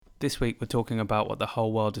This week we're talking about what the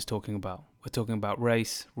whole world is talking about. We're talking about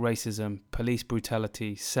race, racism, police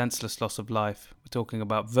brutality, senseless loss of life. We're talking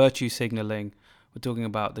about virtue signalling. We're talking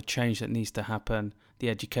about the change that needs to happen,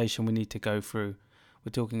 the education we need to go through.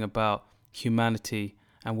 We're talking about humanity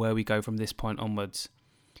and where we go from this point onwards.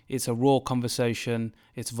 It's a raw conversation,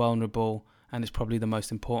 it's vulnerable, and it's probably the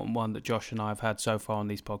most important one that Josh and I have had so far on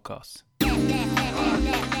these podcasts.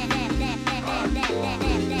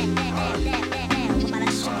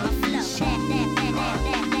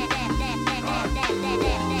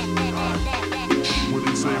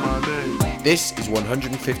 This is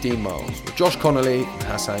 115 Miles with Josh Connolly and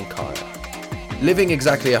Hassan Kaya. Living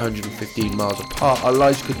exactly 115 miles apart, our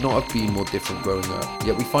lives could not have been more different growing up,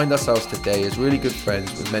 yet we find ourselves today as really good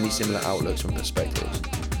friends with many similar outlooks and perspectives.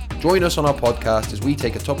 Join us on our podcast as we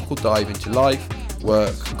take a topical dive into life,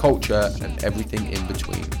 work, culture, and everything in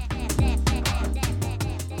between.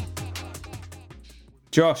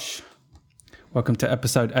 Josh, welcome to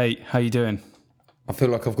episode 8. How you doing? I feel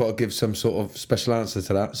like I've got to give some sort of special answer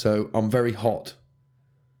to that, so I'm very hot.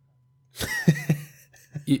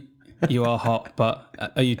 You are hot, but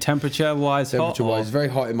are you temperature-wise hot? Temperature-wise, very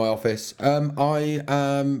hot in my office. I've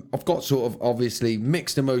got sort of obviously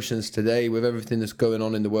mixed emotions today with everything that's going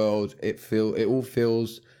on in the world. It all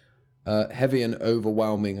feels heavy and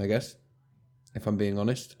overwhelming, I guess, if I'm being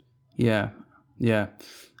honest. Yeah.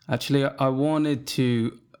 Actually, I rolled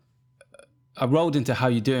into how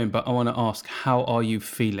you're doing, but I want to ask, how are you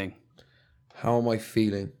feeling? How am I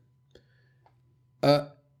feeling? I'm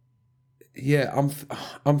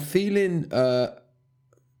feeling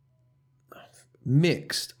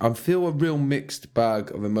mixed. I feel a real mixed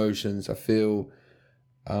bag of emotions. I feel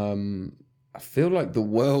like the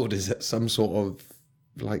world is at some sort of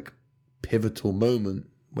like pivotal moment.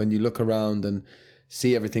 When you look around and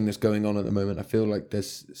see everything that's going on at the moment, I feel like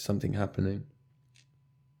there's something happening.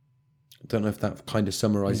 I don't know if that kind of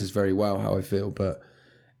summarizes very well how I feel, but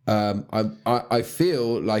I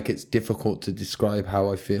feel like it's difficult to describe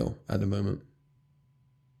how I feel at the moment.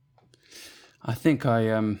 I think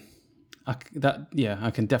I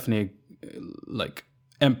can definitely like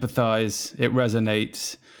empathize. It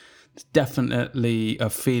resonates. It's definitely a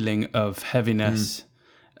feeling of heaviness.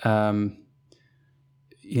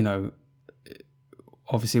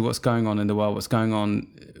 Obviously what's going on in the world, what's going on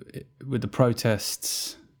with the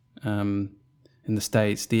protests in the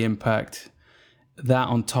States, the impact, that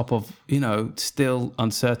on top of, still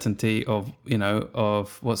uncertainty of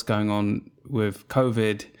what's going on with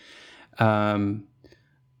COVID,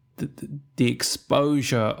 the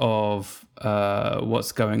exposure of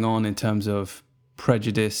what's going on in terms of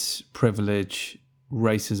prejudice, privilege,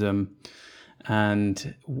 racism,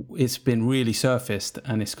 and it's been really surfaced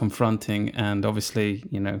and it's confronting. And obviously,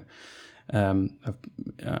 I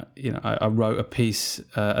wrote a piece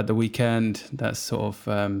at the weekend that sort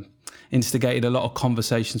of instigated a lot of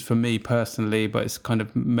conversations for me personally, but it's kind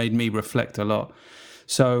of made me reflect a lot.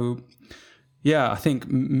 So, yeah, I think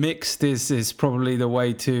mixed is probably the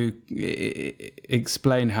way to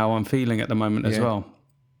explain how I'm feeling at the moment as well.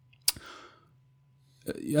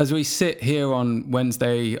 As we sit here on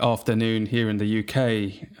Wednesday afternoon here in the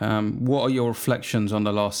UK, what are your reflections on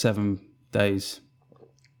the last 7 days?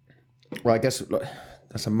 Well, I guess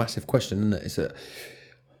that's a massive question, isn't it?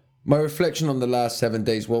 My reflection on the last 7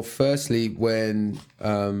 days. Well, firstly, when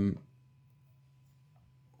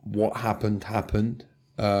what happened,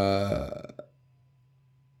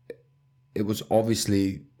 it was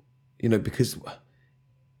obviously, because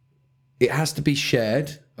it has to be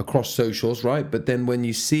shared across socials, right? But then when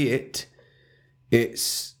you see it,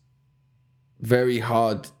 it's very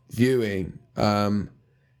hard viewing.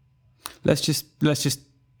 Let's just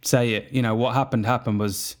say it. What happened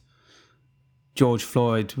was George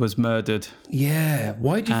Floyd was murdered. Yeah.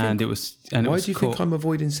 Why do you think I'm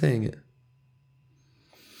avoiding saying it?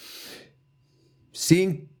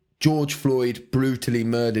 Seeing George Floyd brutally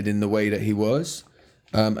murdered in the way that he was,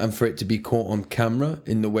 and for it to be caught on camera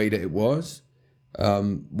in the way that it was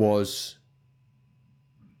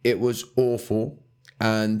awful.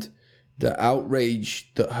 And the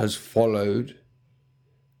outrage that has followed,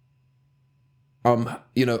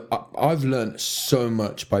 I've learned so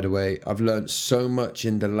much, by the way. I've learned so much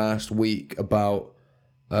in the last week about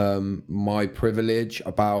my privilege,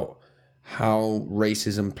 about how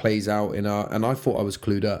racism plays out and I thought I was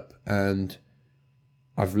clued up, and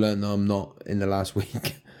I've learned that I'm not in the last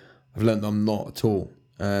week. I've learned that I'm not at all.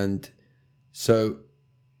 And so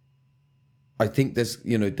I think there's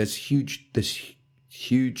huge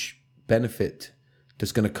benefit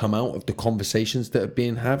that's going to come out of the conversations that are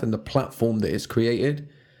being had and the platform that is created.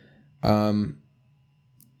 And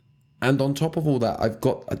And on top of all that,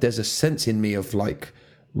 there's a sense in me of like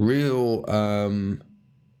real, and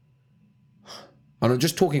I'm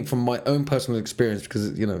just talking from my own personal experience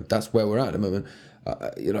because, that's where we're at the moment.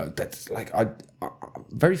 That's like, I'm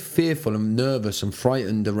very fearful and nervous and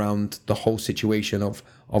frightened around the whole situation of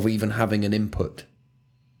even having an input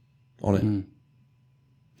on it.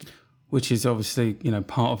 Which is obviously,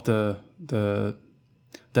 part of the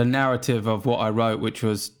narrative of what I wrote, which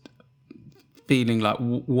was feeling like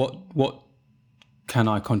what can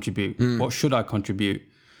I contribute? What should I contribute?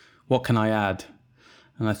 What can I add?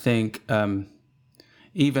 And I think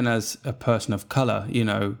even as a person of color,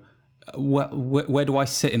 where do I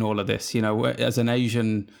sit in all of this? As an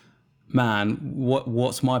Asian man,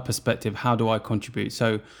 what's my perspective? How do I contribute?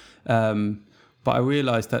 So, but I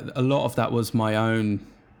realized that a lot of that was my own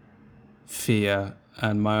fear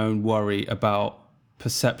and my own worry about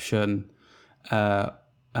perception,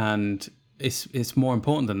 and it's more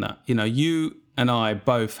important than that. You and I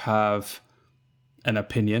both have an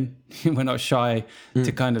opinion. We're not shy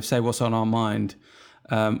to kind of say what's on our mind.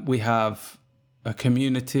 We have a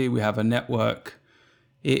community, we have a network.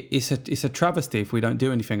 It's a travesty if we don't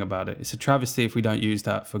do anything about it. It's a travesty if we don't use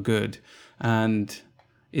that for good. And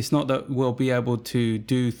it's not that we'll be able to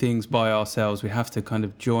do things by ourselves. We have to kind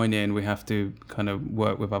of join in. We have to kind of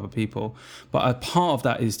work with other people. But a part of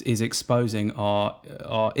that is exposing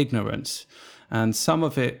our ignorance. And some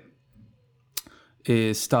of it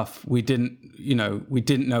is stuff we didn't know we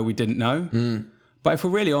didn't know. But if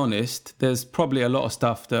we're really honest, there's probably a lot of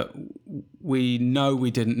stuff that we know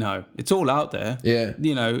we didn't know. It's all out there. Yeah.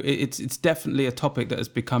 It's definitely a topic that has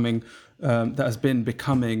been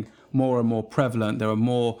becoming more and more prevalent. There are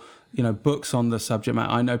more, books on the subject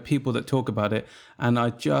matter. I know people that talk about it, and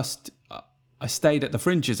I stayed at the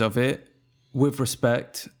fringes of it with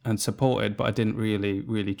respect and supported, but I didn't really,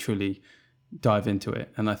 really, truly dive into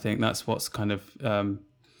it. And I think that's what's kind of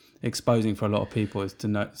exposing for a lot of people is to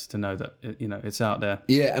know that it's out there.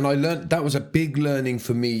 Yeah, and I learned that was a big learning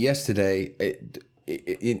for me yesterday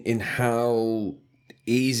in how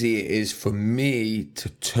easy it is for me to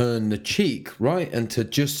turn the cheek, right, and to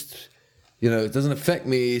just it doesn't affect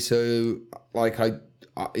me, so like I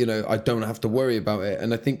don't have to worry about it.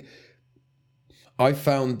 And I think I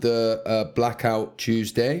found the Blackout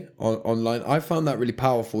Tuesday online. I found that really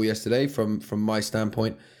powerful yesterday from my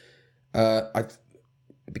standpoint.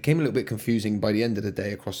 It became a little bit confusing by the end of the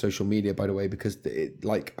day across social media, by the way, because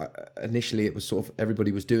initially it was sort of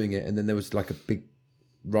everybody was doing it, and then there was like a big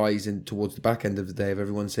rise in towards the back end of the day of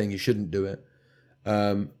everyone saying you shouldn't do it.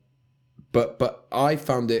 But I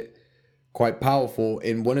found it quite powerful.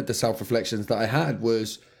 In one of the self-reflections that I had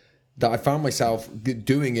was that I found myself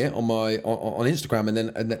doing it on Instagram,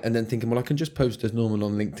 and then thinking, well, I can just post as normal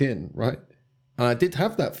on LinkedIn, right? And I did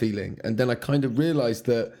have that feeling, and then I kind of realized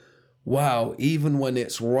that, wow, even when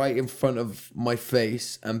it's right in front of my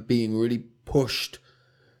face and being really pushed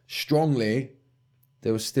strongly,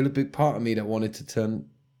 there was still a big part of me that wanted to turn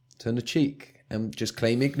the cheek and just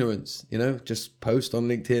claim ignorance, just post on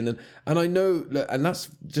LinkedIn. And I know, and that's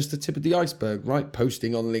just the tip of the iceberg, right?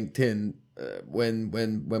 Posting on LinkedIn when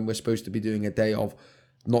we're supposed to be doing a day of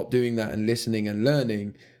not doing that and listening and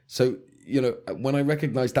learning. So, when I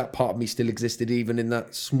recognized that part of me still existed, even in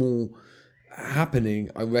that small happening,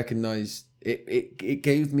 I recognized it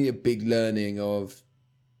gave me a big learning of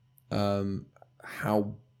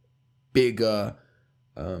how big a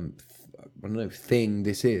thing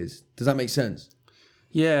this is. Does that make sense?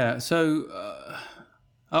 Yeah. So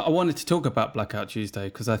I wanted to talk about Blackout Tuesday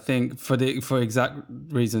because I think for exact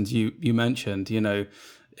reasons you mentioned, in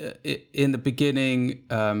the beginning,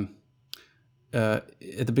 at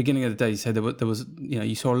the beginning of the day, you said there was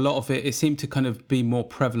you saw a lot of it. It seemed to kind of be more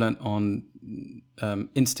prevalent on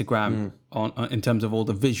Instagram in terms of all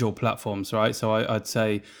the visual platforms, right? So I'd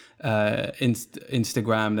say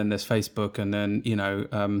Instagram, then there's Facebook, and then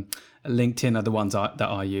LinkedIn are the ones that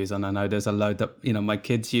I use, and I know there's a load that my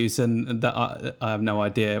kids use and that I have no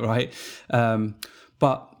idea, right? And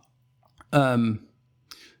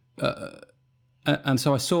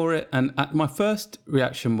so I saw it, and my first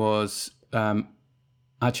reaction was,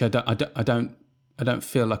 actually, I don't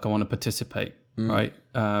feel like I want to participate, right?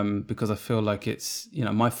 Because I feel like it's,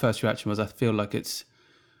 my first reaction was I feel like it's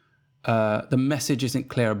the message isn't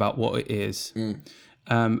clear about what it is.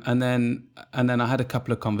 And then I had a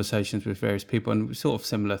couple of conversations with various people, and sort of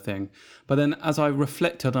similar thing. But then as I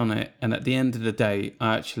reflected on it, and at the end of the day,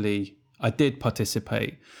 I did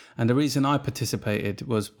participate. And the reason I participated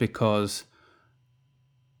was because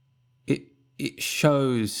it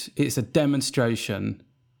shows, it's a demonstration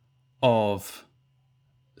of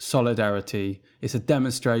solidarity. It's a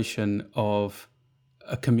demonstration of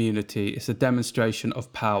a community. It's a demonstration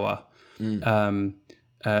of power.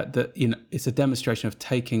 That it's a demonstration of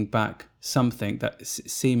taking back something that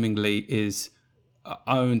seemingly is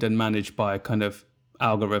owned and managed by kind of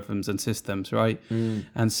algorithms and systems, right?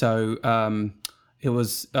 And so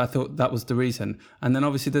I thought that was the reason. And then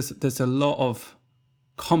obviously there's a lot of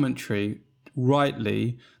commentary,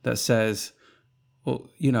 rightly, that says, well,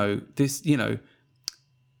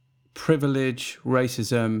 privilege,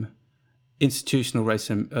 racism, institutional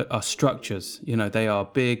racism are structures. They are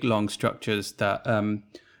big, long structures that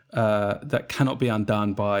that cannot be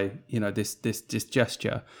undone by this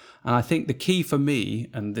gesture. And I think the key for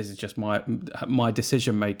me, and this is just my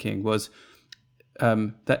decision making, was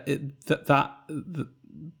that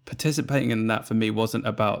participating in that for me wasn't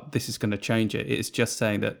about this is going to change it. It's just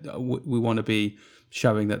saying that we want to be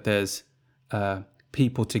showing that there's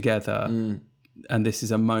people together. And this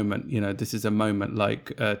is a moment,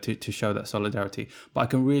 like to show that solidarity. But I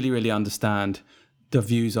can really, really understand the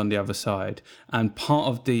views on the other side. And part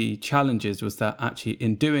of the challenges was that actually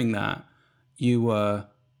in doing that, you were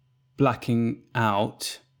blacking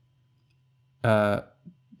out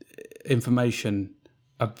information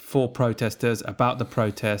for protesters about the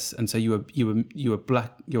protests, and so you were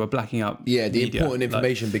blacking out. Yeah, the media, important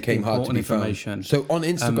information became hard to be found. So on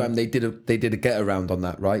Instagram, they did a get around on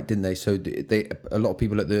that, right? Didn't they? So a lot of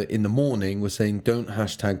people in the morning were saying, "Don't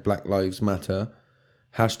hashtag Black Lives Matter,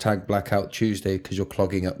 hashtag Blackout Tuesday," because you're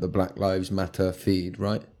clogging up the Black Lives Matter feed,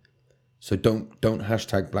 right? So don't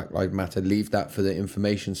hashtag Black Lives Matter. Leave that for the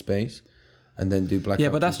information space. And then do Blackout. Yeah,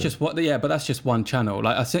 but that's just one channel.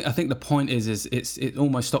 Like I think the point is it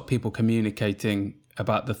almost stopped people communicating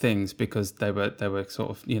about the things because they were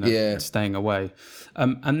sort of staying away.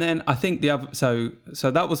 And then I think the other so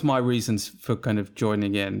that was my reasons for kind of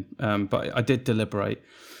joining in. But I did deliberate.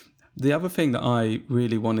 The other thing that I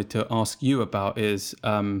really wanted to ask you about is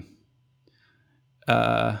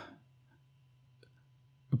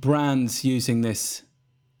brands using this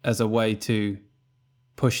as a way to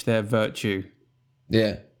push their virtue.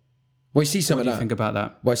 Yeah. Well, I see some of that. What do you think about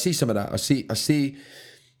that? Well, I see some of that. I see.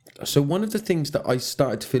 So one of the things that I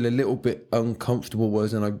started to feel a little bit uncomfortable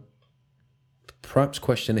was, and I perhaps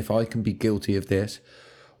question if I can be guilty of this,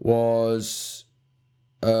 was,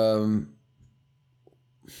 I don't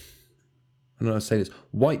know how to say this,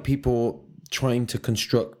 white people trying to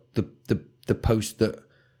construct the post that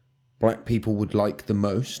black people would like the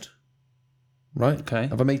most. Right? Okay.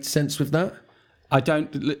 Have I made sense with that? I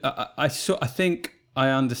don't. I think I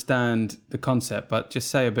understand the concept, but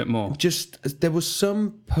just say a bit more. Just there were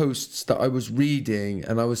some posts that I was reading,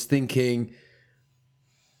 and I was thinking,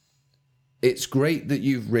 it's great that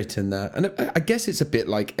you've written that, and I guess it's a bit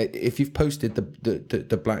like if you've posted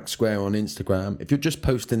the black square on Instagram. If you're just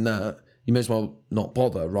posting that, you may as well not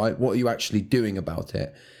bother, right? What are you actually doing about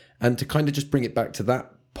it? And to kind of just bring it back to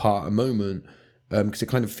that part a moment, because it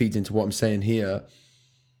kind of feeds into what I'm saying here.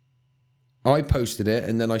 I posted it,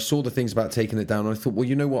 and then I saw the things about taking it down, and I thought, well,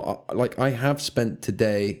 you know what? Like, I have spent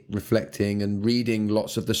today reflecting and reading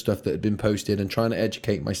lots of the stuff that had been posted and trying to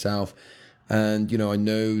educate myself. And, I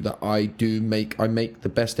know that I make the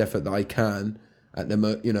best effort that I can at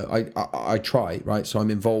the I try, right? So I'm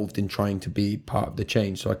involved in trying to be part of the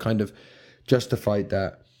change. So I kind of justified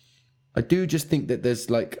that. I do just think that there's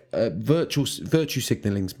like virtue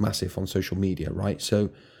signaling's massive on social media, right? So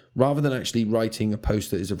rather than actually writing a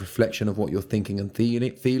post that is a reflection of what you're thinking and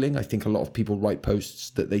feeling, I think a lot of people write posts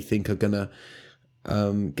that they think are going to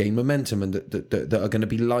gain momentum and that are going to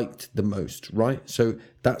be liked the most, right? So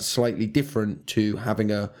that's slightly different to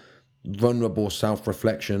having a vulnerable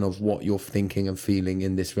self-reflection of what you're thinking and feeling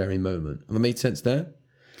in this very moment. Have I made sense there?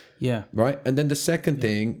 Yeah. Right? And then the second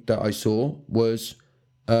thing that I saw was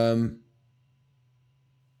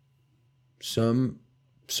some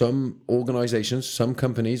organizations, some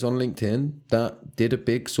companies on LinkedIn that did a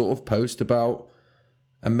big sort of post about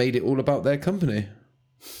and made it all about their company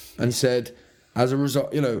and said, as a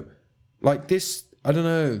result, like this, I don't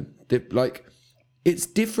know, like it's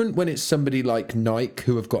different when it's somebody like Nike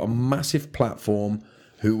who have got a massive platform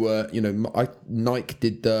who were, Nike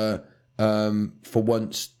did the for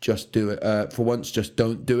once just do it, for once just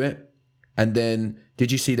don't do it. And then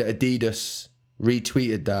did you see that Adidas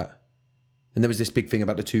retweeted that? And there was this big thing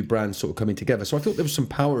about the two brands sort of coming together. So I thought there was some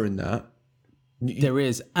power in that. There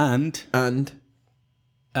is, and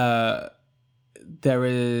there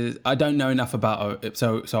is. I don't know enough about it,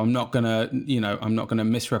 so I'm not gonna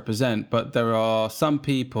misrepresent. But there are some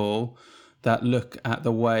people that look at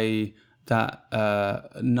the way that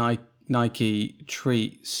Nike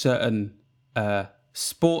treat certain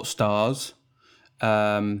sports stars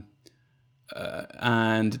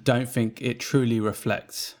and don't think it truly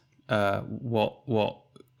reflects what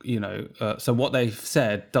so what they've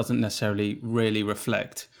said doesn't necessarily really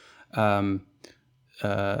reflect kind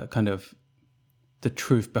of the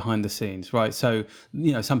truth behind the scenes, right? So,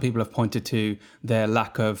 some people have pointed to their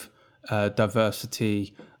lack of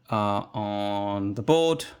diversity on the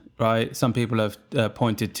board, right? Some people have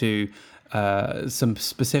pointed to some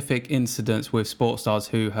specific incidents with sports stars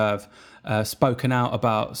who have spoken out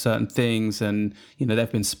about certain things, and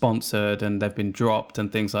they've been sponsored and they've been dropped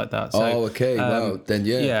and things like that. So, well, then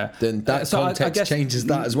then that context I guess, changes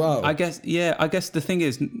that as well. I guess the thing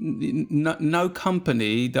is, no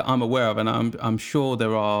company that I'm aware of, and I'm sure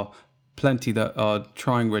there are plenty that are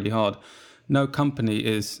trying really hard. No company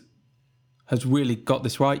has really got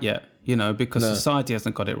this right yet, because society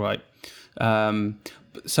hasn't got it right. But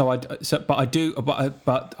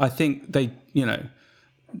I think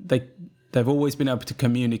they've always been able to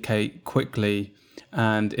communicate quickly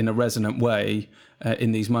and in a resonant way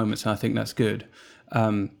in these moments, and I think that's good.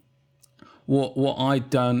 What I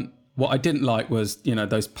didn't like was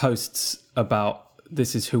those posts about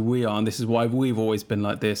this is who we are and this is why we've always been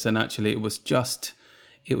like this, and actually it was just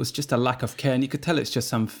a lack of care, and you could tell it's just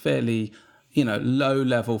some fairly low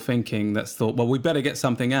level thinking that's thought, well, we better get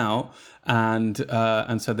something out, and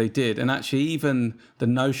so they did. And actually, even the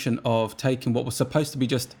notion of taking what was supposed to be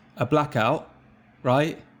just a blackout,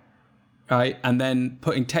 right, and then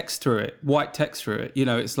putting text through it, white text through it,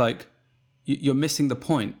 it's like you're missing the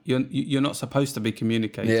point. You're not supposed to be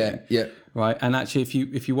communicating. Yeah. Right. And actually,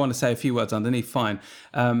 if you want to say a few words underneath, fine.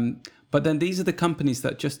 But then these are the companies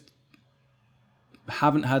that just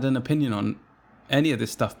haven't had an opinion on any of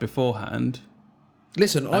this stuff beforehand.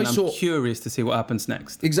 Listen, I'm curious to see what happens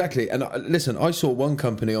next. Exactly. And listen, I saw one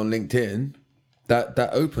company on LinkedIn that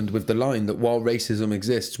opened with the line that while racism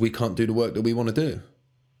exists, we can't do the work that we want to do.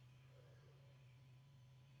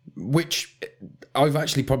 Which I've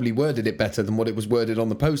actually probably worded it better than what it was worded on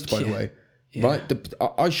the post, by the way. Yeah. Right?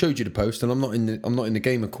 I showed you the post, and I'm not in the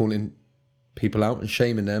game of calling people out and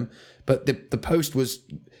shaming them. But the post was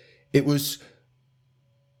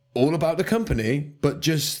all about the company, but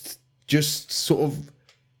just sort of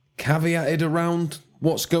caveated around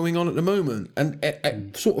what's going on at the moment.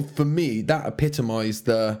 And sort of, for me, that epitomized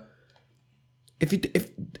the,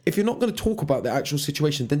 if you're not going to talk about the actual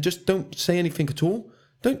situation, then just don't say anything at all.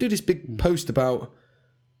 Don't do this big post about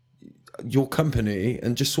your company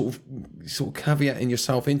and just sort of caveating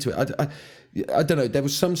yourself into it. I don't know. There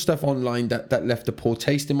was some stuff online that left a poor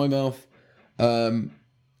taste in my mouth. And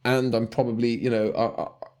I'm probably,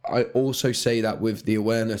 I also say that with the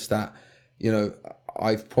awareness that,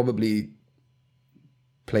 I've probably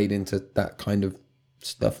played into that kind of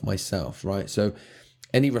stuff myself, right? So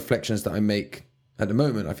any reflections that I make at the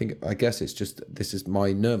moment, I guess it's just, this is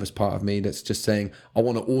my nervous part of me that's just saying, I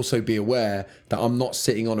want to also be aware that I'm not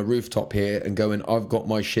sitting on a rooftop here and going, I've got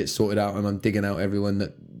my shit sorted out and I'm digging out everyone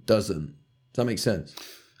that doesn't. Does that make sense?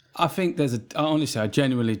 I think honestly, I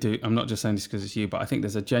genuinely do. I'm not just saying this because it's you, but I think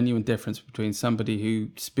there's a genuine difference between somebody who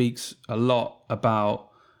speaks a lot about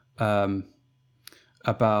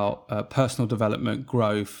personal development,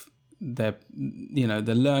 growth, the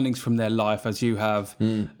learnings from their life, as you have,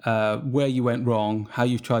 where you went wrong, how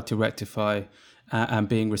you've tried to rectify, and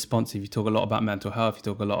being responsive. You talk a lot about mental health. You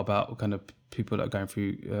talk a lot about kind of people that are going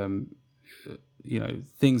through,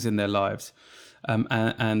 things in their lives.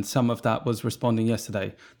 And some of that was responding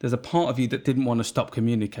yesterday. There's a part of you that didn't want to stop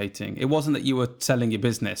communicating. It wasn't that you were selling your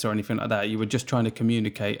business or anything like that. You were just trying to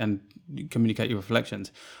communicate your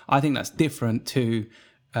reflections. I think that's different to,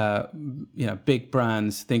 big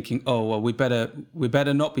brands thinking, oh, well, we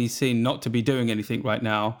better not be seen not to be doing anything right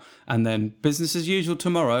now, and then business as usual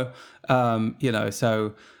tomorrow.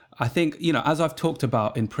 So I think, as I've talked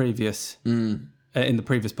about in the previous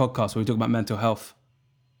podcast, where we talk about mental health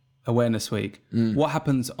Awareness Week, what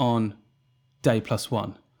happens on day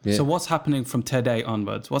 +1? Yeah. So what's happening from today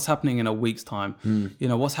onwards? What's happening in a week's time?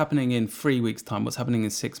 What's happening in 3 weeks' time? What's happening in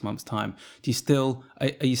 6 months' time?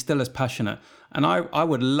 Are you still as passionate? And I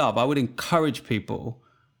would encourage people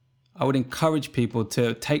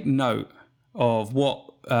to take note of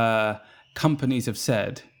what companies have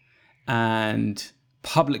said and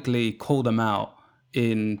publicly call them out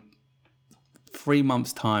in 3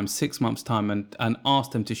 months' time, 6 months' time, and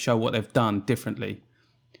ask them to show what they've done differently.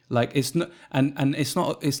 Like, it's not, and it's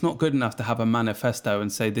not good enough to have a manifesto and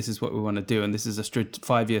say this is what we want to do and this is a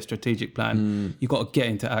 5-year strategic plan. You got to get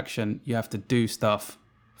into action. You have to do stuff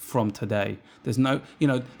from today. There's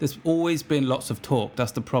always been lots of talk.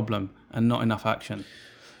 That's the problem, and not enough action.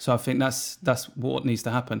 So I think that's what needs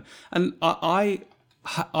to happen. And I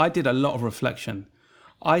did a lot of reflection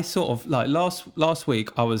I sort of like last week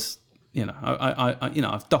I was,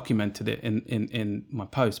 I've documented it in my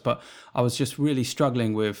post, but I was just really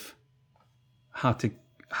struggling with how to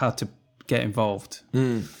get involved,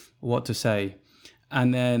 what to say.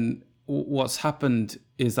 And then what's happened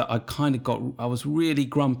is that I was really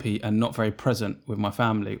grumpy and not very present with my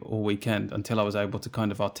family all weekend until I was able to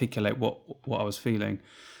kind of articulate what I was feeling.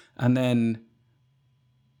 And then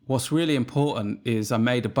what's really important is I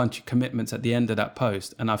made a bunch of commitments at the end of that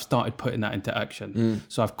post, and I've started putting that into action.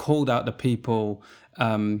 So I've called out the people,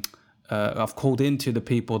 I've called into the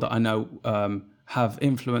people that I know have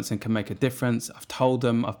influence and can make a difference. I've told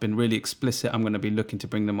them, I've been really explicit, I'm going to be looking to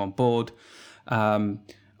bring them on board.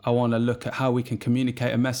 I want to look at how we can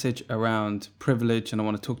communicate a message around privilege, and I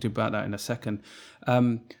want to talk to you about that in a second.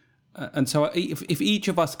 And so if each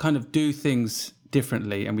of us kind of do things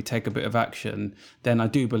differently and we take a bit of action, then I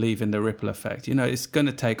do believe in the ripple effect. It's going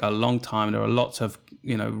to take a long time. There are lots of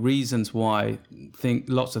reasons why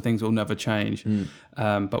lots of things will never change,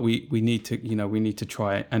 but we need to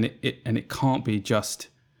try it, and it can't be just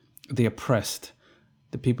the oppressed,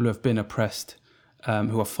 the people who have been oppressed,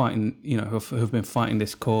 who are fighting, who've been fighting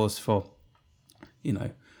this cause for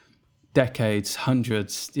decades,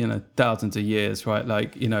 hundreds, thousands of years, right?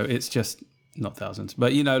 Like, it's just not thousands,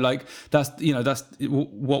 but that's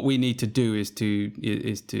what we need to do is to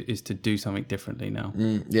do something differently now.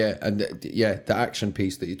 The action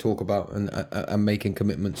piece that you talk about, and making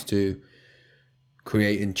commitments to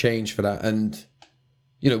creating change for that. And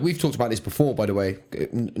we've talked about this before, by the way.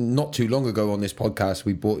 Not too long ago on this podcast,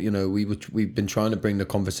 we've been trying to bring the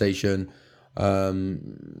conversation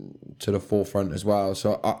to the forefront as well.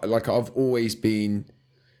 So I've always been,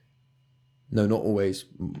 no, not always,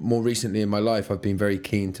 more recently in my life, I've been very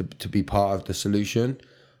keen to be part of the solution,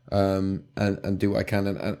 and do what I can.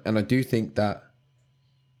 And I do think that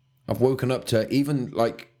I've woken up to even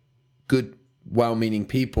like good, well-meaning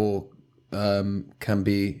people can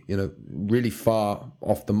be, really far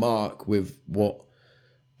off the mark with what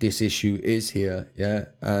this issue is here. Yeah.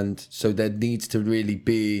 And so there needs to really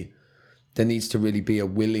be a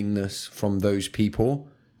willingness from those people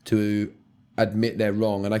to admit they're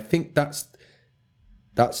wrong. And I think that's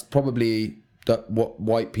probably what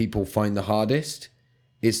white people find the hardest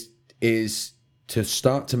is to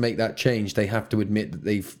start to make that change. They have to admit that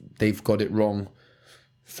they've got it wrong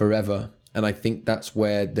forever. And I think that's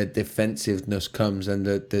where the defensiveness comes, and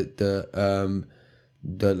the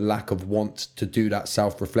lack of want to do that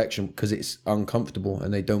self-reflection, because it's uncomfortable,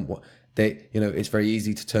 and they don't want. It's very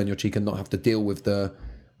easy to turn your cheek and not have to deal with the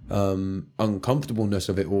uncomfortableness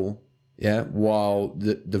of it all. Yeah, while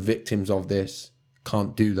the victims of this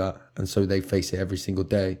can't do that, and so they face it every single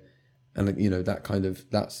day, and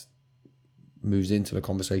that moves into the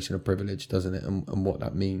conversation of privilege, doesn't it, and what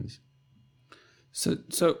that means. So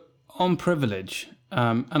on privilege,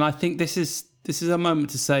 and I think this is a moment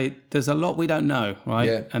to say there's a lot we don't know, right?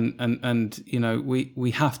 Yeah. And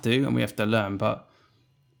we have to learn, but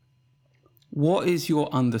what is your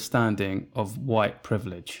understanding of white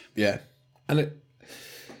privilege? Yeah. And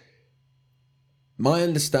my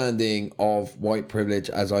understanding of white privilege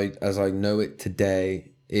as I know it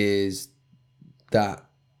today is that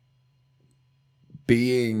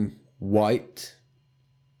being white,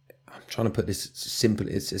 I'm trying to put this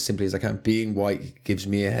as simply as I can, being white gives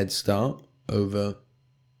me a head start over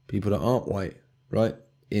people that aren't white, right?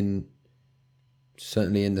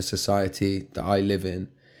 Certainly in the society that I live in.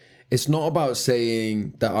 It's not about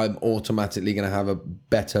saying that I'm automatically going to have a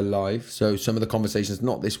better life. So some of the conversations,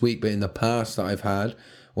 not this week, but in the past that I've had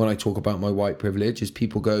when I talk about my white privilege, is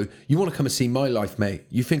people go, you want to come and see my life, mate?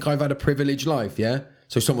 You think I've had a privileged life, yeah?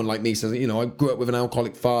 So someone like me says, I grew up with an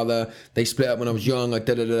alcoholic father. They split up when I was young.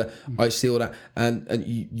 I see all that. And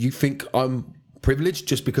you think I'm privileged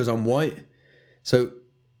just because I'm white? So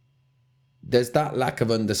there's that lack of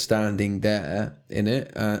understanding there in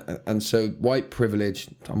it. And so white privilege,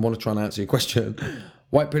 I want to try and answer your question.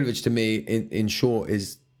 White privilege to me, in short,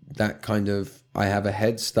 is that kind of, I have a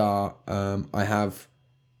head start. I have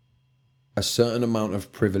a certain amount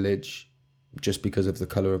of privilege just because of the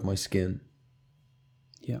color of my skin.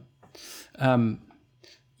 Yeah.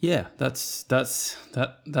 That's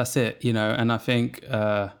it, and I think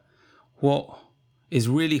what is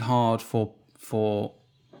really hard for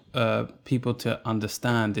people to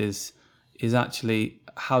understand is actually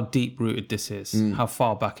how deep rooted this is, how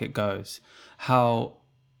far back it goes, how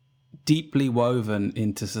deeply woven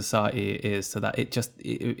into society it is, so that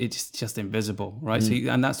it's just invisible, right? So,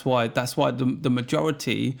 and that's why the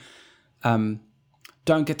majority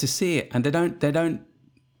don't get to see it, and they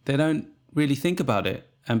don't really think about it.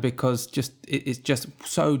 and because it's just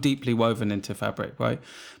so deeply woven into fabric, right?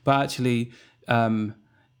 But actually, it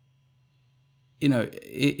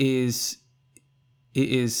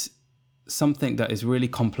is something that is really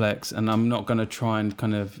complex, and I'm not going to try and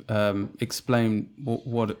kind of explain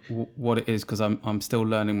what it is, because I'm still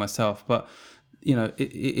learning myself. But it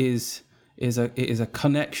is a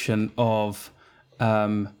connection of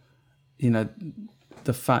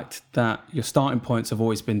the fact that your starting points have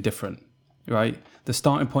always been different, right? The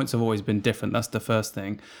starting points have always been different. That's the first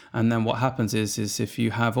thing. And then what happens is if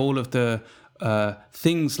you have all of the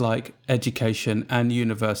things like education and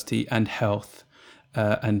university and health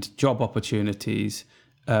and job opportunities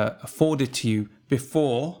afforded to you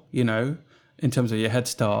before, in terms of your head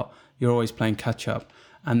start, you're always playing catch up.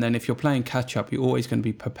 And then if you're playing catch up, you're always going to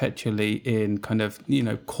be perpetually in kind of,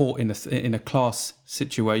 caught in a class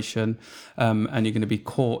situation, and you're going to be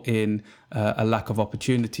caught in a lack of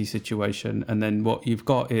opportunity situation. And then what you've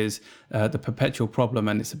got is the perpetual problem,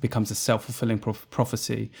 and it becomes a self-fulfilling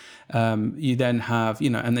prophecy. You then have,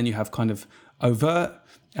 and then you have kind of overt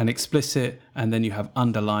and explicit, and then you have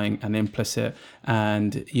underlying and implicit,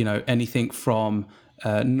 and anything from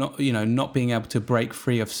not being able to break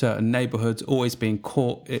free of certain neighborhoods, always being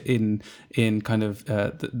caught in kind of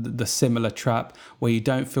the similar trap where you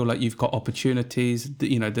don't feel like you've got opportunities.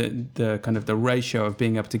 The kind of the ratio of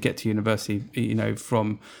being able to get to university,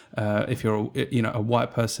 from if you're a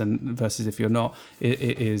white person versus if you're not, it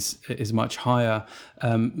is much higher.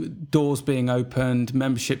 Doors being opened,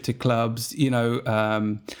 membership to clubs, it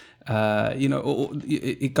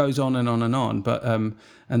goes on and on and on. But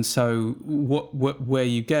and so where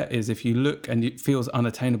you get is, if you look and it feels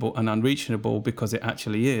unattainable and unreachable because it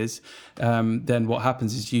actually is, then what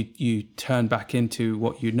happens is you turn back into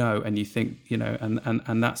what you know, and you think,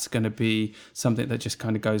 and that's going to be something that just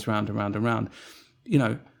kind of goes round and round and round.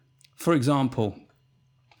 For example,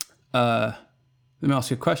 let me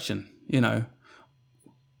ask you a question.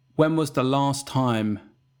 When was the last time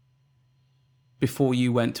before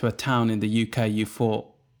you went to a town in the UK you thought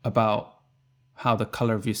about how the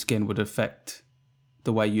colour of your skin would affect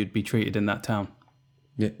the way you'd be treated in that town?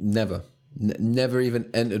 Yeah, never. Never even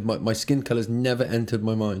entered my skin colours never entered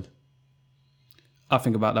my mind. I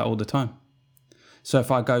think about that all the time. So if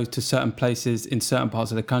I go to certain places in certain parts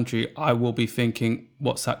of the country, I will be thinking,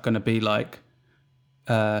 what's that going to be like?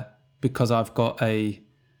 Because I've got a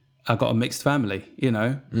mixed family,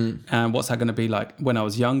 and what's that going to be like? When I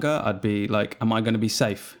was younger, I'd be like, am I going to be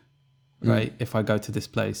safe, right? If I go to this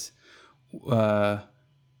place,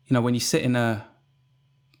 when you sit in a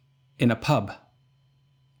pub,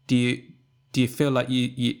 do you feel like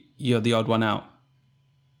you're the odd one out?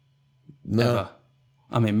 No. Ever?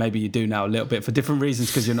 I mean, maybe you do now a little bit for different reasons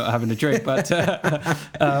because you're not having a drink, but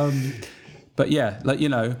but yeah,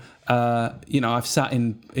 I've sat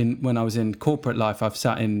in when I was in corporate life, I've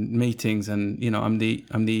sat in meetings, and I'm the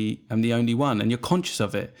only one, and you're conscious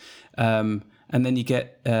of it, and then you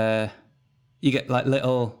get like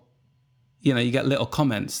little, you get little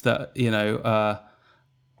comments that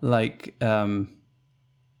like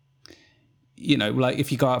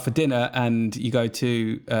if you go out for dinner and you go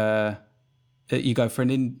to you go for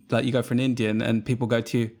an Indian, and people go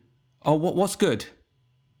to you, oh, what's good?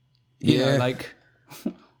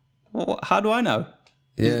 Well, how do I know?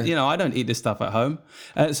 Yeah. I don't eat this stuff at home.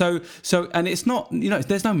 So, and it's not,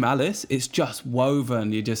 there's no malice. It's just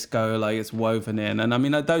woven. You just go like it's woven in. And I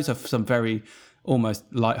mean, those are some very almost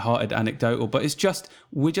light-hearted anecdotal, but it's just,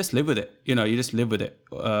 we just live with it. You just live with it.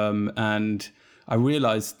 And I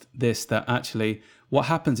realized that actually what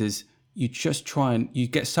happens is you just you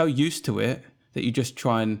get so used to it that you just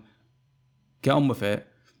try and get on with it.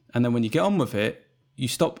 And then when you get on with it, you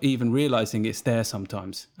stop even realizing it's there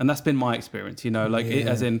sometimes. And that's been my experience,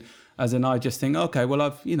 as in I just think, okay, well,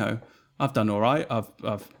 I've done all right.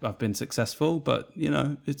 I've been successful, but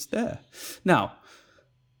it's there. Now,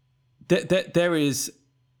 there is,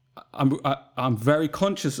 I'm very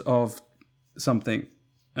conscious of something,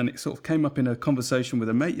 and it sort of came up in a conversation with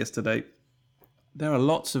a mate yesterday. There are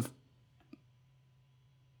lots of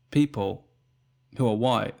people who are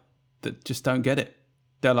white that just don't get it.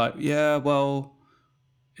 They're like, yeah, well,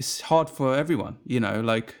 it's hard for everyone,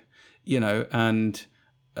 and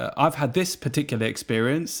I've had this particular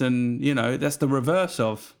experience, and, that's the reverse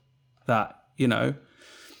of that,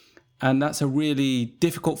 and that's a really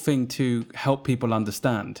difficult thing to help people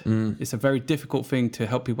understand. It's a very difficult thing to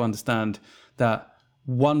help people understand that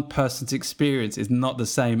one person's experience is not the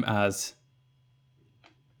same as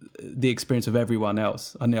the experience of everyone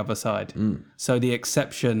else on the other side. So the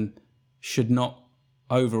exception should not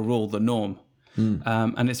overrule the norm.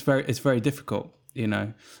 And it's very difficult. You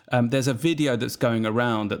know, there's a video that's going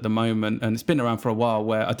around at the moment, and it's been around for a while.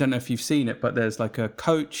 Where I don't know if you've seen it, but there's like a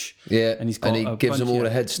coach, and he's got and he gives them all a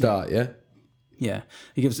head start. Yeah,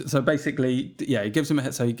 he gives. So basically, he gives them a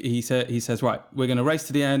head. So he says, right, we're going to race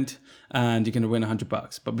to the end, and you're going to win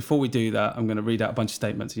 $100. But before we do that, I'm going to read out a bunch of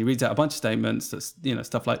statements. He reads out a bunch of statements that's,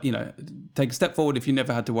 stuff like, take a step forward if you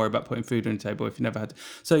never had to worry about putting food on the table. If you never had to.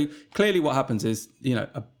 So clearly, what happens is,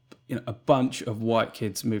 a bunch of white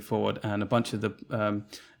kids move forward, and a bunch of the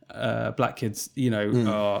black kids,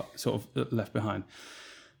 are sort of left behind.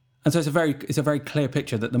 And so it's a very clear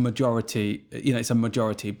picture that the majority, it's a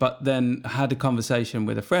majority. But then I had a conversation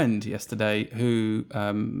with a friend yesterday who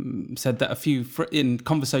said that in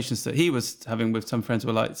conversations that he was having with some friends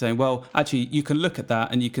were like saying, well, actually, you can look at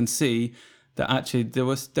that and you can see that actually there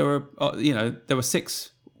were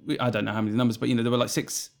 6. I don't know how many numbers, but there were like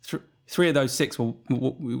 6. 3 of those 6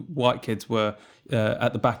 white kids were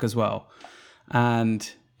at the back as well,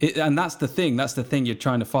 and that's the thing. That's the thing you're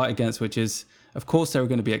trying to fight against, which is, of course, there are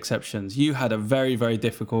going to be exceptions. You had a very, very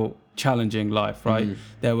difficult, challenging life, right? Mm.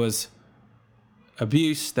 There was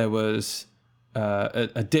abuse, there was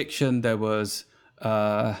addiction, there was,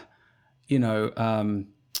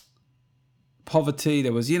 poverty.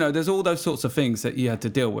 There was, there's all those sorts of things that you had to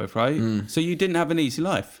deal with, right? Mm. So you didn't have an easy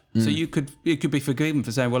life. Mm. So you could be forgiven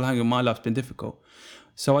for saying, well, hang on, my life's been difficult.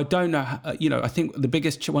 So I don't know, I think one of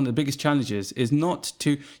the biggest challenges is you're not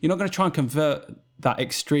going to try and convert that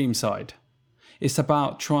extreme side. It's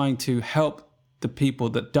about trying to help the people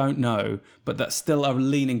that don't know, but that still are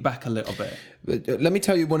leaning back a little bit. Let me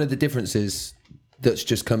tell you one of the differences that's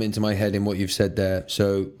just come into my head in what you've said there.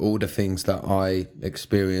 So all the things that I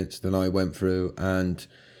experienced and I went through, and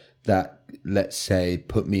that, let's say,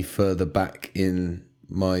 put me further back in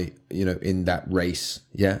my, in that race,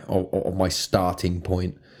 or my starting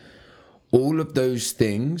point. All of those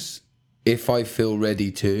things, if I feel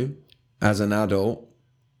ready to, as an adult,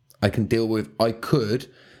 I can deal with.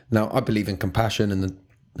 Now, I believe in compassion and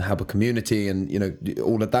have a community and,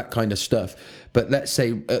 all of that kind of stuff. But let's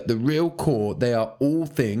say at the real core, they are all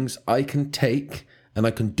things I can take and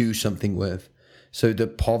I can do something with. So the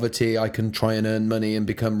poverty, I can try and earn money and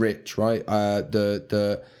become rich, right?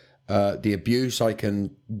 The abuse, I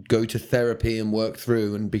can go to therapy and work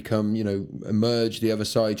through and become, emerge the other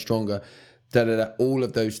side stronger. All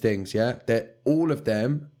of those things, all of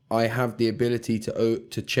them, I have the ability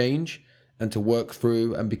to change and to work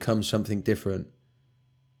through and become something different.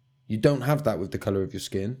 You don't have that with the color of your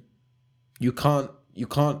skin. You can't,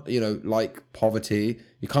 like poverty,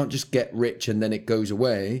 you can't just get rich and then it goes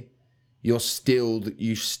away. You still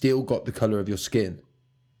got the color of your skin.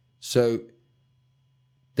 So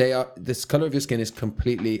this color of your skin is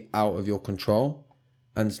completely out of your control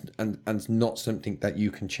and not something that you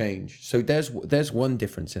can change. So there's one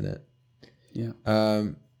difference in it. Yeah.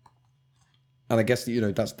 And I guess,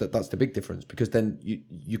 that's the big difference, because then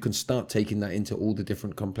you can start taking that into all the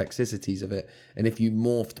different complexities of it. And if you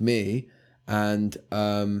morphed me and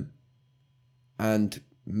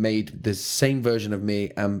made the same version of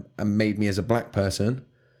me and made me as a black person,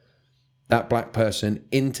 that black person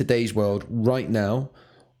in today's world right now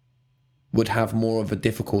would have more of a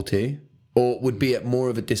difficulty, or would be at more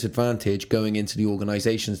of a disadvantage going into the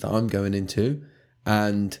organizations that I'm going into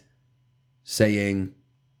and saying,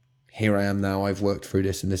 here I am now, I've worked through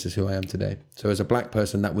this and this is who I am today. So as a black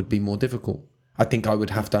person, that would be more difficult. I think I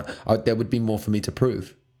would have to, there would be more for me to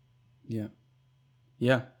prove. Yeah.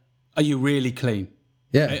 Yeah. Are you really clean?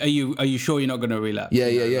 Yeah. Are you sure you're not going to relapse? Yeah.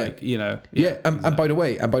 Like, And by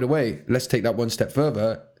the way, let's take that one step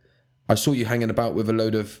further. I saw you hanging about with a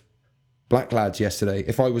load of black lads yesterday.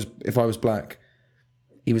 If I was black,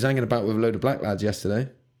 he was hanging about with a load of black lads yesterday.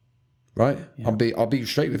 Right? Yeah. I'll be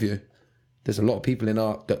straight with you. There's a lot of people in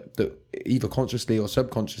art that either consciously or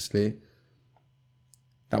subconsciously,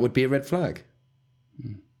 that would be a red flag.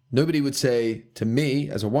 Mm. Nobody would say to me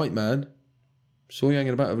as a white man, saw you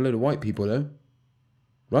hanging about with a load of white people though.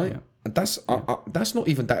 Right? Yeah. And that's not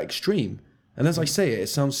even that extreme. And as I say it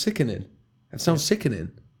sounds sickening. It sounds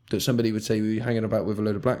sickening that somebody would say you're hanging about with a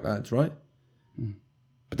load of black lads, right? Mm.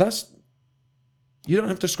 But you don't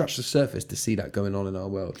have to scratch the surface to see that going on in our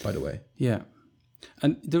world, by the way. Yeah.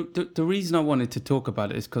 And the reason I wanted to talk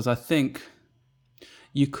about it is because I think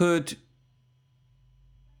you could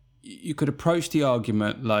approach the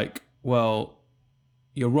argument like, well,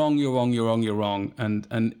 you're wrong, and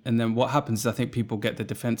then what happens is I think people get their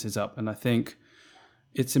defenses up, and I think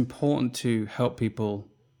it's important to help people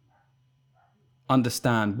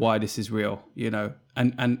understand why this is real,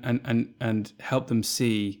 and help them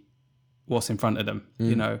see what's in front of them,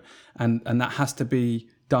 and that has to be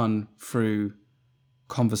done through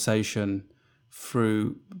conversation,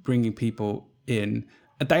 through bringing people in.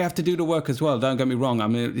 And they have to do the work as well. Don't get me wrong. I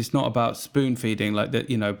mean, it's not about spoon feeding like that,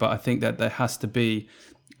 but I think that there has to be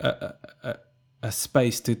a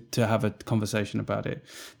space to have a conversation about it.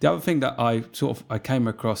 The other thing that I came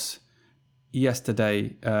across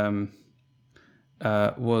yesterday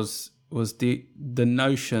was the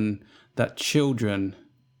notion that children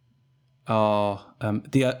are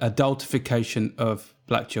the adultification of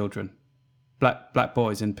black children, black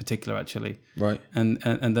boys in particular, actually. Right.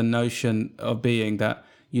 And the notion of being that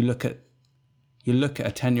you look at a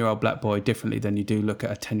 10-year-old black boy differently than you do look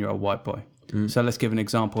at a 10-year-old white boy. So let's give an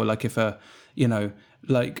example. Like if a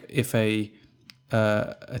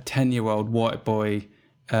 10-year-old white boy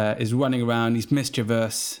is running around, he's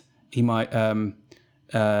mischievous, he might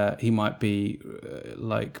be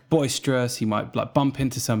like boisterous, he might like bump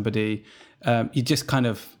into somebody. You just kind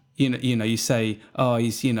of you say, oh,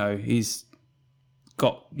 he's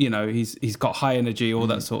got high energy, all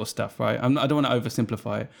that sort of stuff, right? I don't want to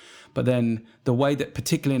oversimplify it, but then the way that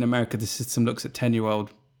particularly in America the system looks at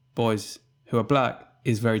 10-year-old boys who are black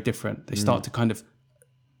is very different. They start to kind of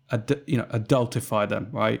adultify them,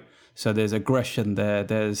 right? So there's aggression there.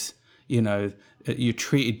 There's you're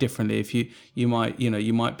treated differently. If you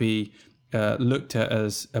might be looked at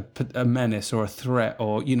as a menace or a threat,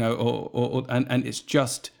 or and it's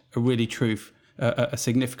just a really a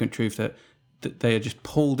significant truth that they are just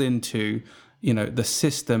pulled into the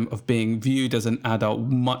system of being viewed as an adult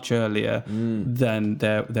much earlier than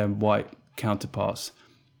their white counterparts.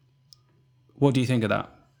 What do you think of that?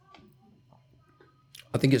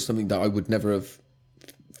 I think it's something that I would never have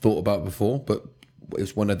thought about before, but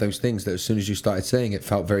it's one of those things that as soon as you started saying it,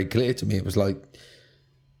 felt very clear to me. It was like,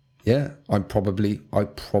 yeah, I probably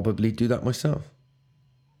do that myself.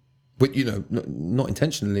 But, not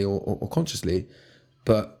intentionally or consciously,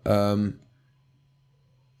 but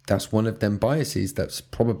that's one of them biases that's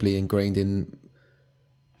probably ingrained in...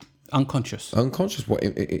 Unconscious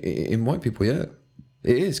in white people, yeah.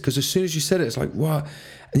 It is, because as soon as you said it, it's like, wow.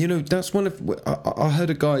 And, that's one of... I heard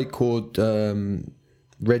a guy called Reg,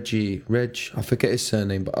 I forget his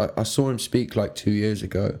surname, but I saw him speak like 2 years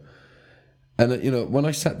ago. And, when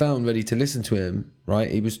I sat down ready to listen to him, right,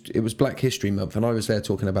 it was Black History Month, and I was there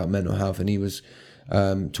talking about mental health, and he was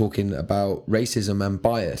talking about racism and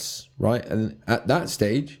bias, right? And at that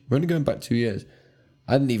stage, we're only going back 2 years,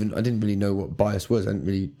 I didn't really know what bias was. I hadn't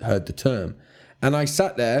really heard the term. And I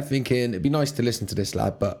sat there thinking, it'd be nice to listen to this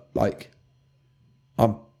lad, but like,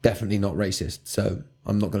 I'm definitely not racist, so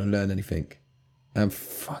I'm not going to learn anything. And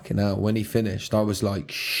fucking hell, when he finished, I was like,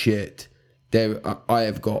 shit, I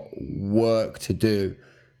have got work to do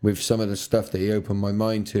with some of the stuff that he opened my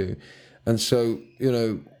mind to. And so,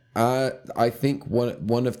 I think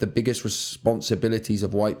one of the biggest responsibilities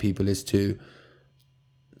of white people is to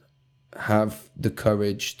have the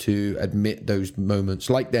courage to admit those moments.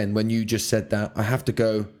 Like then, when you just said that, I have to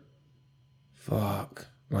go, fuck.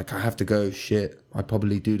 Like I have to go, shit, I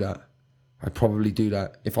probably do that.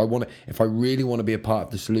 If I really want to be a part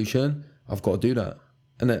of the solution, I've got to do that.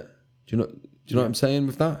 Innit? Do you know what I'm saying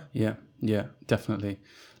with that? Yeah, definitely.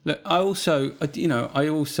 Look, I also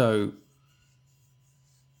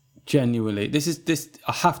genuinely,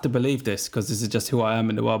 I have to believe this because this is just who I am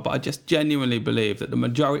in the world, but I just genuinely believe that the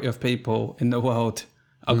majority of people in the world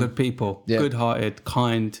are good people, good-hearted,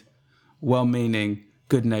 kind, well-meaning,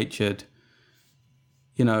 good-natured.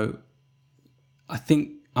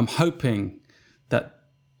 I'm hoping that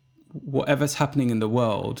whatever's happening in the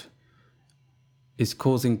world is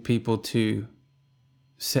causing people to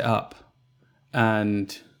sit up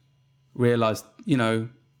and realize,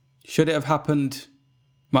 should it have happened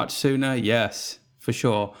much sooner? Yes, for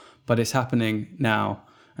sure. But it's happening now.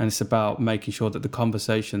 And it's about making sure that the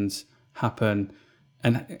conversations happen.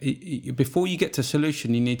 And before you get to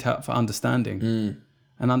solution, you need to have understanding.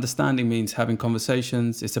 And understanding means having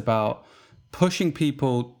conversations. It's about pushing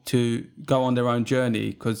people to go on their own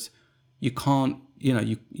journey, because you can't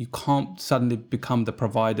suddenly become the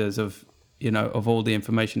providers of all the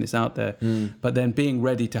information that's out there. But then being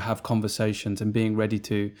ready to have conversations and being ready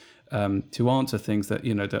to answer things that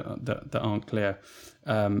that aren't clear,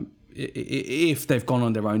 if they've gone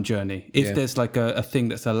on their own journey, if there's like a thing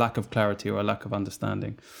that's a lack of clarity or a lack of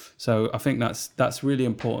understanding. So I think that's really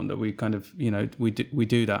important that we kind of we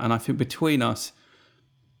do that. And I think between us,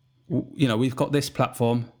 we've got this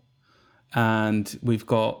platform, and we've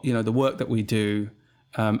got the work that we do,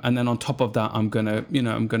 and then on top of that, I'm gonna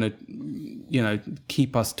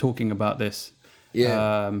keep us talking about this.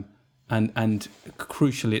 And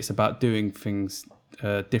crucially, it's about doing things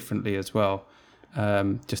differently as well,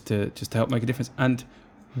 just to help make a difference. And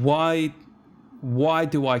why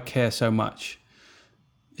do I care so much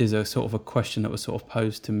is a sort of a question that was sort of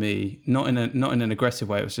posed to me, not in an aggressive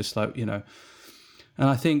way. It was just like, and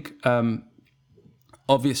I think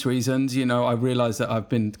obvious reasons, I realize that I've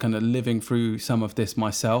been kind of living through some of this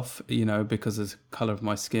myself, because of the color of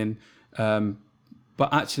my skin.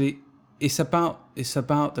 But actually, it's about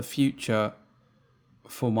the future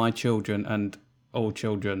for my children and all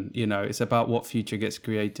children. It's about what future gets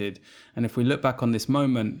created. And if we look back on this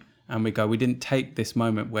moment and we go, we didn't take this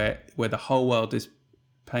moment where the whole world is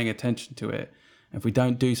paying attention to it. If we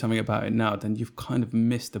don't do something about it now, then you've kind of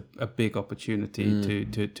missed a big opportunity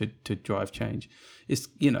to drive change. It's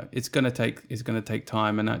it's going to take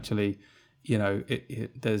time, and actually,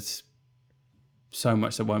 there's so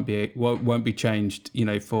much that won't be changed,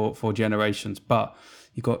 for generations. But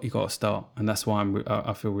you got to start, and that's why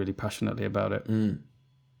I feel really passionately about it.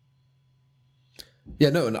 Yeah,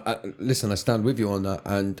 no, and listen, I stand with you on that,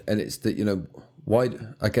 and it's that why.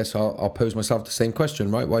 I guess I'll pose myself the same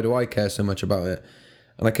question, right? Why do I care so much about it?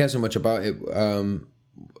 And I care so much about it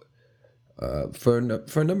for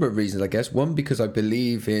a number of reasons, I guess. One, because I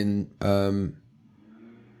believe in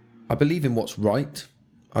what's right.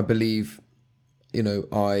 I believe,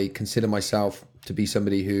 I consider myself to be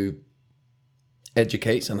somebody who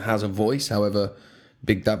educates and has a voice, however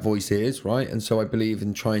big that voice is, right? And so I believe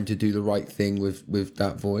in trying to do the right thing with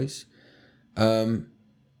that voice.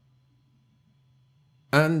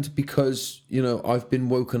 And because, I've been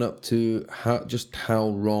woken up to how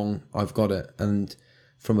wrong I've got it. And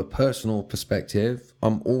from a personal perspective,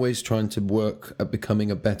 I'm always trying to work at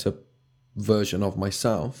becoming a better version of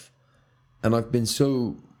myself. And I've been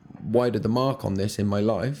so wide of the mark on this in my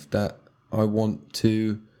life that I want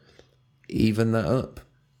to even that up,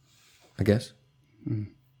 I guess.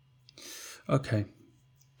 Okay.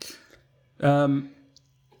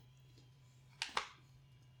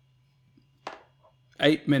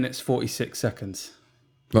 8 minutes 46 seconds.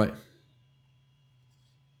 Right.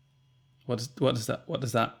 What does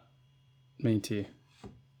that mean to you?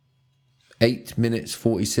 8 minutes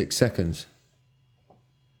 46 seconds.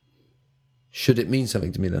 Should it mean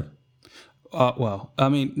something to me then? Well, I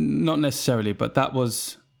mean, not necessarily, but that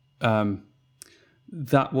was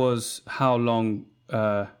how long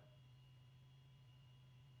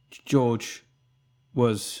George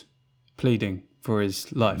was pleading for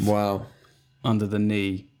his life. Wow. Under the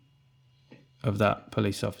knee of that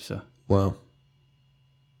police officer. Wow.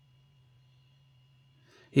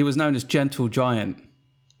 He was known as Gentle Giant.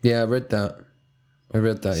 Yeah, I read that. Yeah.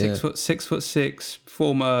 6'6",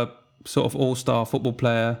 former sort of all-star football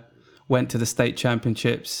player, went to the state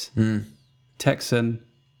championships, Texan,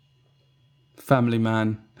 family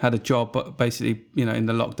man, had a job, but basically, in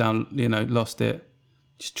the lockdown, lost it,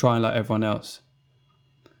 just trying like everyone else.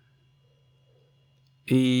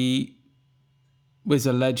 He was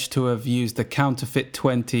alleged to have used the counterfeit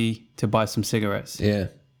 20 to buy some cigarettes. Yeah.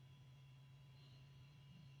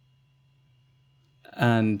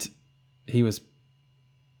 And he was,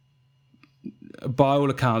 by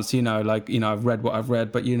all accounts, I've read what I've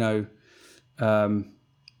read, but,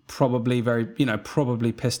 probably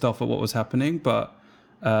probably pissed off at what was happening. But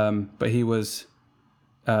he was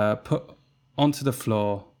put onto the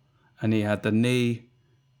floor and he had the knee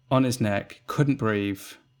on his neck, couldn't breathe.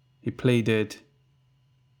 He pleaded.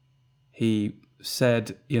 He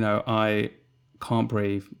said, I can't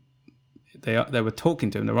breathe. They were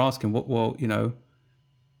talking to him. They were asking,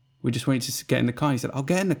 we just want you to get in the car. He said, I'll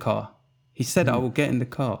get in the car. He said, I will get in the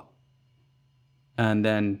car. And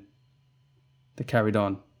then they carried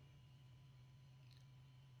on.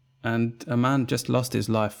 And a man just lost his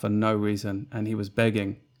life for no reason, and he was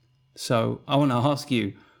begging. So I want to ask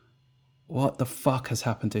you, what the fuck has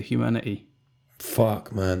happened to humanity?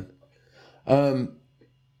 Fuck, man.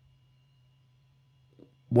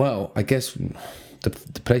 Well, I guess the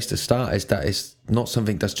place to start is that it's not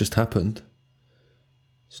something that's just happened.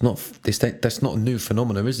 It's not that's not a new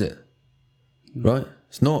phenomenon, is it? Right?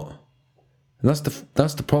 It's not. And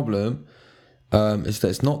that's the problem. Is that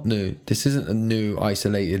it's not new. This isn't a new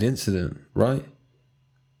isolated incident, right?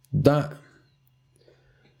 That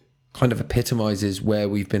kind of epitomizes where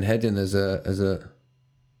we've been heading as a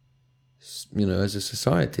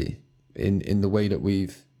society in the way that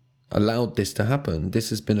we've allowed this to happen.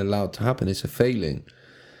 This has been allowed to happen. It's a failing,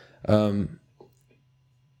 and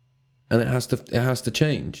it has to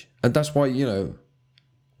change. And that's why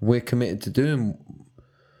we're committed to doing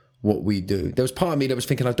what we do. There was part of me that was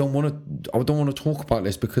thinking I don't want to talk about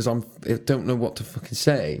this because I don't know what to fucking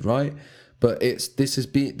say, right? But this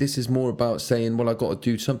is more about saying, well, I got to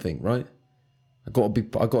do something, right? I got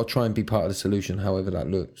to try and be part of the solution, however that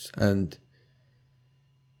looks. And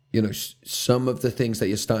some of the things that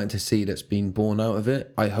you're starting to see that's been born out of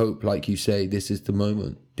it, I hope, like you say, this is the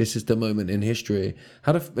moment. This is the moment in history.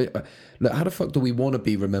 How the fuck do we want to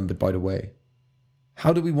be remembered, by the way?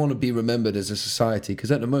 How do we want to be remembered as a society?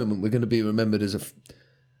 Because at the moment, we're going to be remembered as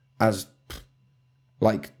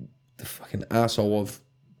like the fucking asshole of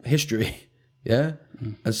history. Yeah?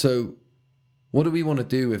 And so what do we want to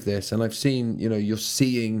do with this? And I've seen, you're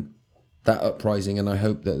seeing that uprising, and I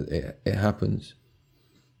hope that it happens.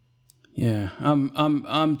 Yeah,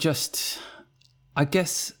 I'm just, I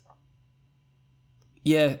guess,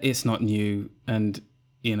 yeah, it's not new. And,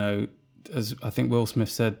 as I think Will Smith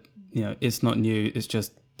said, it's not new. It's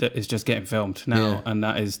just getting filmed now. Yeah. And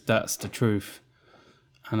that's the truth.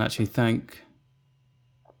 And actually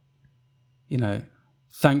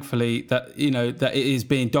thankfully that, that it is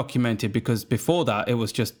being documented, because before that it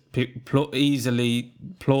was just easily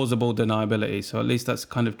plausible deniability. So at least that's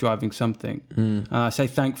kind of driving something. And I say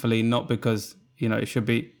thankfully, not because, it should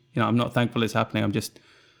be, I'm not thankful it's happening. I'm just,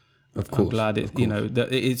 of course, I'm glad that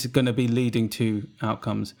it's going to be leading to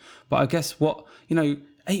outcomes. But I guess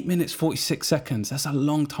 8 minutes, 46 seconds, that's a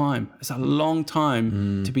long time. It's a long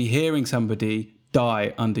time to be hearing somebody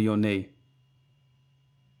die under your knee.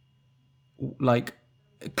 Like,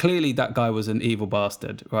 clearly that guy was an evil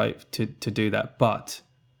bastard, right? To do that. But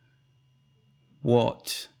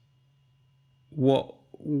what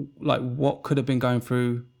could have been going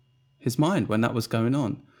through his mind when that was going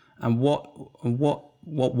on? And what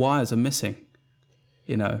wires are missing,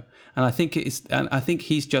 And I think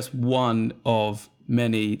he's just one of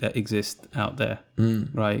many that exist out there,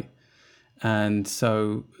 right? And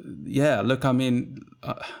so, yeah, look, I mean,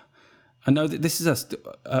 I know that this is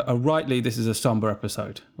this is a somber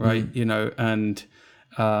episode, right? And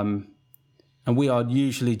we are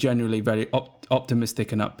usually generally very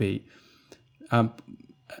optimistic and upbeat.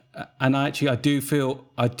 And I do feel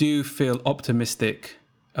optimistic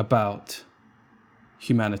about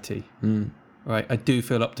humanity, right? I do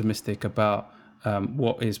feel optimistic about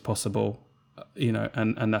what is possible,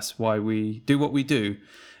 and that's why we do what we do.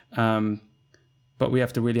 But we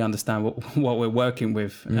have to really understand what we're working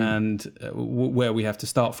with and where we have to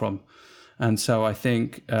start from. And so I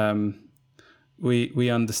think we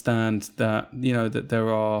understand that, that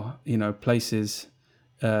there are, places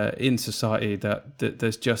in society that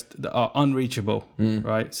there's just that are unreachable,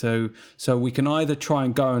 right? So we can either try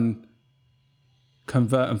and go and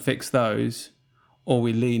convert and fix those, or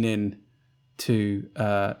we lean in to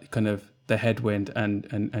kind of the headwind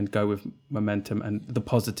and go with momentum and the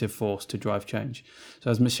positive force to drive change.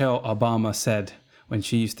 So as Michelle Obama said when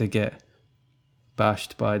she used to get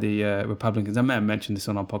bashed by the Republicans, I may have mentioned this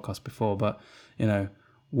on our podcast before, but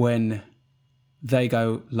when they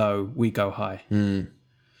go low, we go high.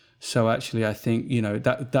 So actually, I think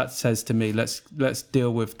that says to me, let's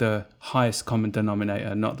deal with the highest common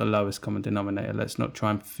denominator, not the lowest common denominator. Let's not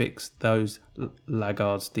try and fix those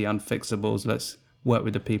laggards, the unfixables. Let's work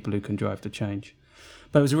with the people who can drive the change.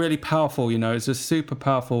 But it was really powerful, it's a super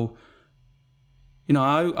powerful,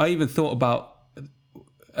 I even thought about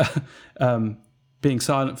being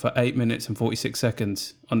silent for 8 minutes and 46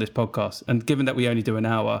 seconds on this podcast. And given that we only do an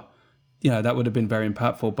hour, that would have been very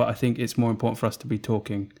impactful. But I think it's more important for us to be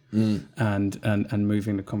talking and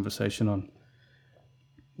moving the conversation on.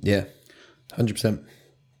 Yeah, 100%.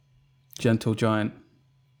 Gentle giant.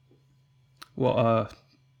 What a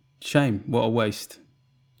shame. What a waste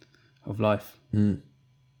of life.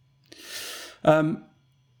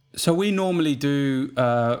 So we normally do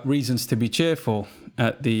reasons to be cheerful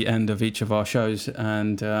at the end of each of our shows,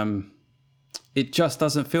 and it just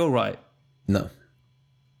doesn't feel right. No.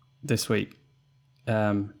 This week.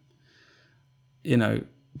 There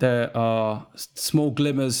are small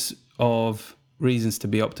glimmers of reasons to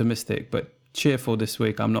be optimistic, but cheerful this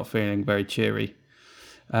week, I'm not feeling very cheery.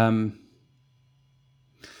 So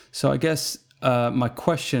I guess my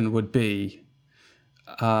question would be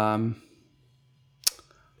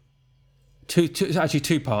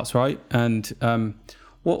two parts, right? And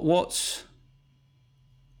what's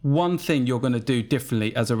one thing you're going to do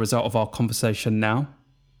differently as a result of our conversation now?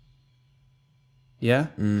 Yeah?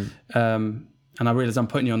 And I realize I'm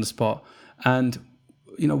putting you on the spot. And,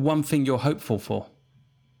 one thing you're hopeful for?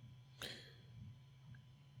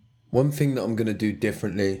 One thing that I'm going to do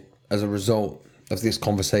differently as a result of this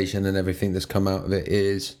conversation and everything that's come out of it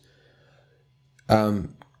is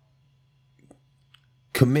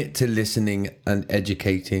commit to listening and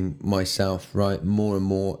educating myself, right, more and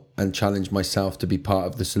more, and challenge myself to be part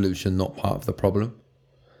of the solution, not part of the problem.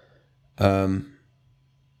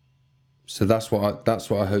 So that's what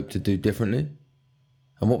I hope to do differently.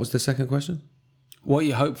 And what was the second question? What are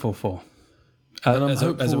you hopeful for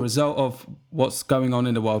As a result of what's going on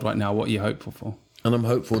in the world right now, what are you hopeful for? And I'm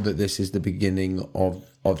hopeful that this is the beginning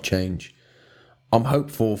of change. I'm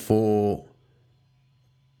hopeful for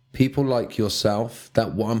people like yourself.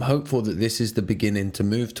 I'm hopeful that this is the beginning to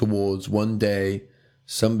move towards one day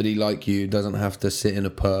somebody like you doesn't have to sit in a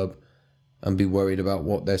pub and be worried about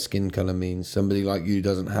what their skin color means. Somebody like you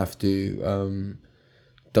doesn't have to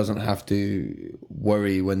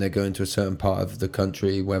worry when they're going to a certain part of the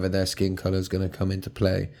country whether their skin color is going to come into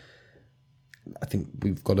play. I think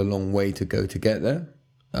we've got a long way to go to get there,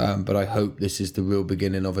 but I hope this is the real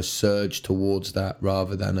beginning of a surge towards that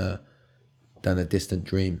rather than a distant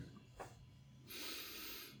dream.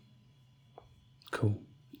 Cool.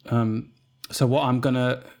 So what I'm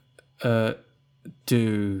gonna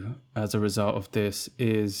do as a result of this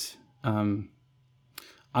is,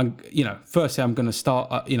 firstly I'm gonna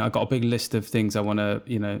start. I've got a big list of things I want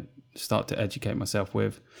to, start to educate myself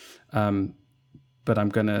with, but I'm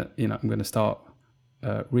gonna start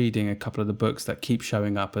reading a couple of the books that keep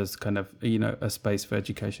showing up as kind of a space for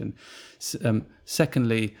education.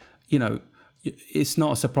 Secondly, it's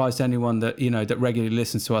not a surprise to anyone that that regularly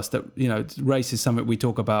listens to us that race is something we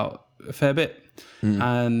talk about a fair bit,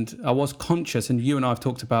 and I was conscious, and you and I have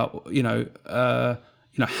talked about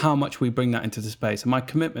how much we bring that into the space, and my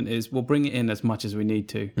commitment is we'll bring it in as much as we need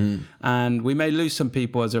to, and we may lose some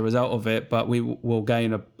people as a result of it, but we will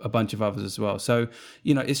gain a bunch of others as well. So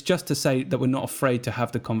it's just to say that we're not afraid to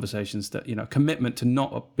have the conversations that commitment to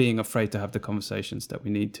not being afraid to have the conversations that we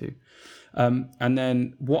need to. And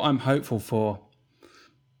then what I'm hopeful for,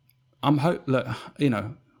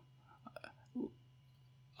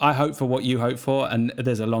 I hope for what you hope for, and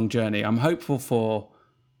there's a long journey. I'm hopeful for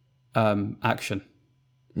action.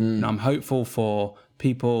 I'm hopeful for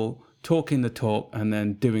people talking the talk and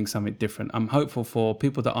then doing something different. I'm hopeful for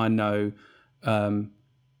people that I know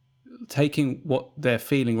taking what they're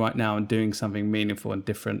feeling right now and doing something meaningful and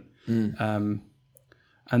different.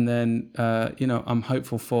 And then I'm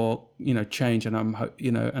hopeful for change, and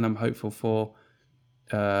I'm hopeful for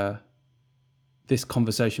this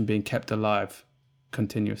conversation being kept alive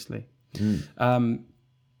continuously. I'm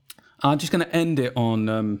just going to end it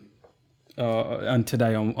on and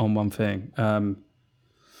today on one thing.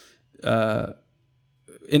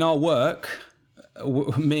 In our work,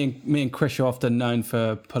 me and Chris are often known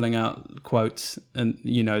for pulling out quotes, and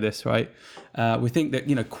this, right? We think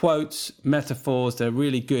that quotes, metaphors, they're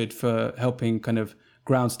really good for helping kind of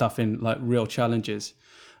ground stuff in like real challenges.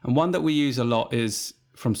 And one that we use a lot is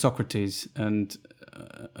from Socrates, and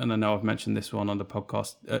I know I've mentioned this one on the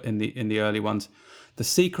podcast in the early ones. The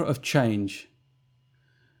secret of change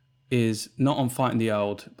is not on fighting the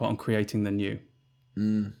old, but on creating the new.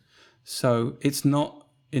 So it's not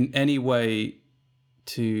in any way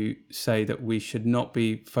to say that we should not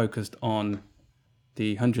be focused on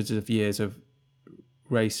the hundreds of years of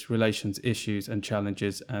race relations issues and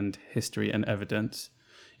challenges and history and evidence.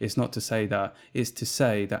 It's not to say that. It's to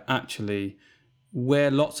say that actually where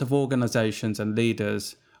lots of organizations and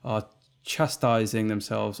leaders are chastising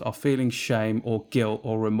themselves, are feeling shame or guilt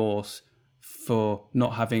or remorse for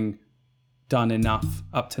not having done enough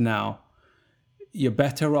up to now, you're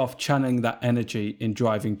better off channeling that energy in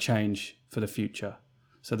driving change for the future.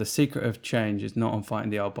 So the secret of change is not on fighting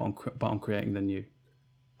the old, but on creating the new.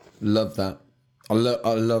 Love that. I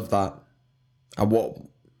love that. And what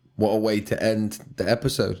a way to end the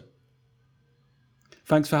episode.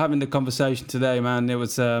 Thanks for having the conversation today, man. It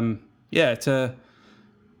was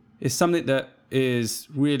it's something that is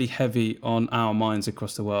really heavy on our minds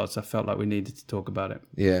across the world. So I felt like we needed to talk about it.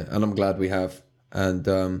 Yeah, and I'm glad we have. And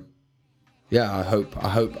I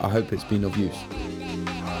hope it's been of use.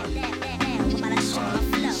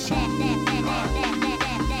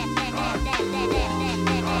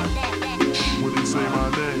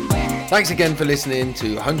 Thanks again for listening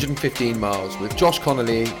to 115 Miles with Josh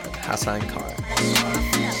Connolly and Hassan Kaya.